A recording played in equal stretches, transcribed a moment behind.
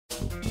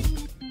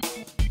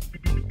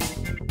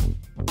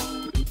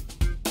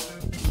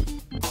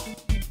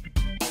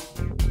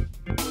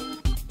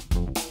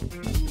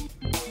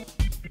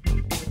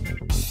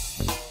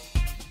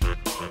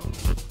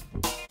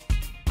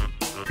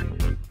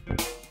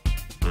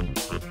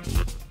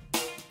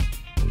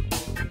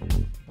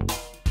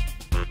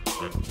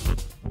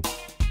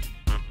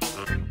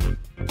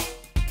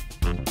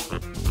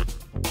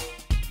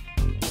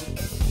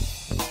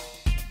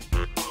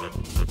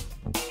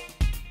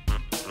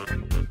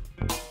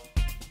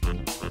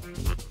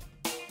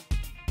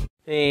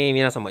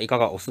皆様いか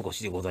がお過ご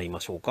しでございま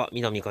しょうか。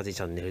南風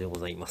チャンネルでご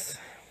ざいま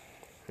す。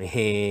こ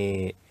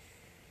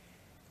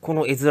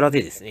の絵面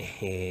でです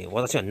ね、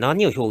私は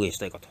何を表現し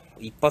たいかと、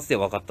一発で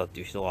分かったって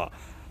いう人は、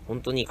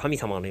本当に神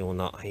様のよう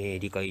な、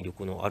理解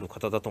力のある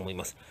方だと思い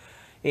ます。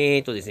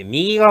ですね、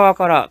右側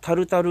からタ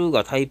ルタルー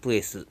ガタイプ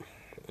S、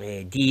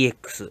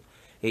DX、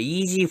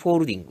イージーフォー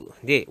ルディング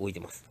で置いて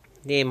ます。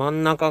で、真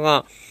ん中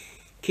が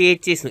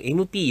KHS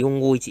の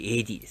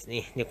MP451AD です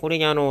ね。で、これ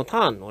にタ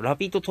ーンのラ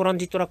ピッドトラン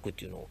ジットラックっ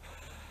ていうのを、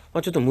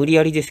ちょっと無理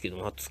やりですけ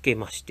ど、つけ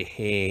まし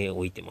て、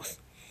置いてま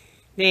す。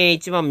で、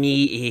一番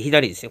右、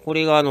左ですね。こ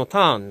れがタ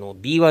ーンの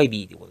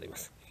BYB でございま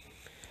す。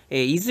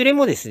いずれ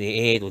もです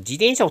ね、自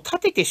転車を立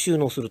てて収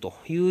納すると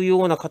いう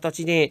ような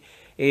形で、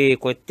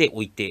こうやって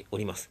置いてお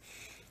ります。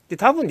で、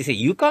多分ですね、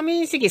床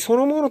面積そ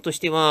のものとし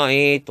ては、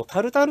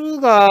タルタルー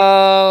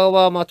ガ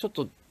は、ちょっ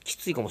とき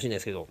ついかもしれないで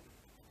すけど、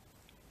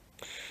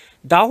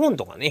ダホン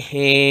とか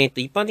ね、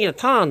一般的な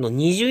ターンの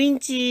20イン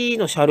チ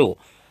の車両、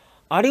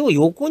あれを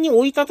横に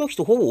置いた時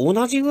とほぼ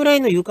同じぐら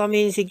いの床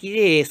面積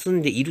で済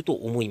んでいると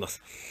思いま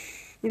す。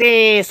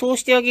で、そう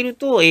してあげる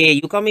と、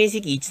床面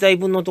積1台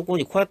分のところ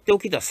にこうやって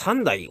置けたら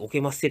3台置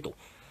けますせと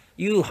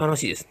いう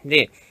話です。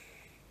で、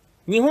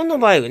日本の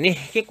場合はね、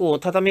結構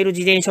畳める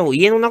自転車を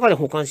家の中で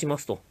保管しま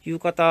すという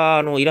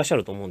方、いらっしゃ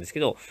ると思うんです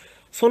けど、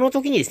その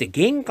時にですね、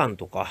玄関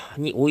とか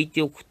に置い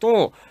ておく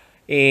と、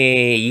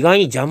意外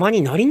に邪魔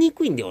になりに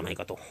くいんではない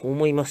かと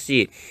思います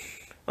し、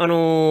これ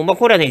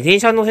はね、電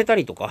車に乗せた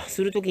りとか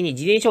するときに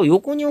自転車を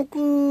横に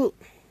置く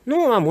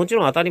のはもち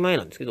ろん当たり前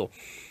なんですけど、こ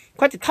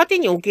うやって縦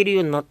に置ける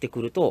ようになって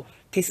くると、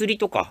手すり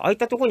とか、ああいっ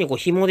たところにこう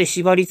紐で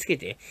縛り付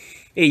け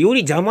て、より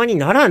邪魔に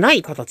ならな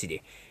い形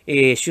で、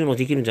収納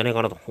できるんじゃない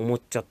かなと思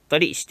っちゃった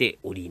りして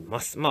おり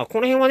ます。この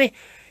辺はね、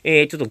ち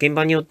ょっと現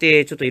場によっ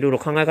てちょっといろいろ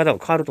考え方が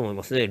変わると思い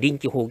ますので、臨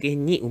機応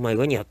変にうまい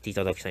具合にやってい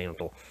ただきたいな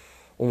と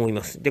思い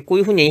ます。で、こう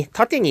いうふうに、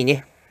縦に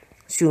ね、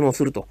収納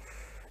すると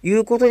い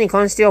うことに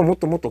関してはもっ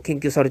ともっと研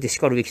究されて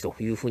叱るべきと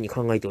いうふうに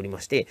考えておりま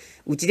して、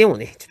うちでも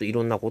ね、ちょっとい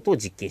ろんなことを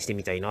実験して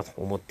みたいなと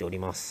思っており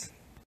ます。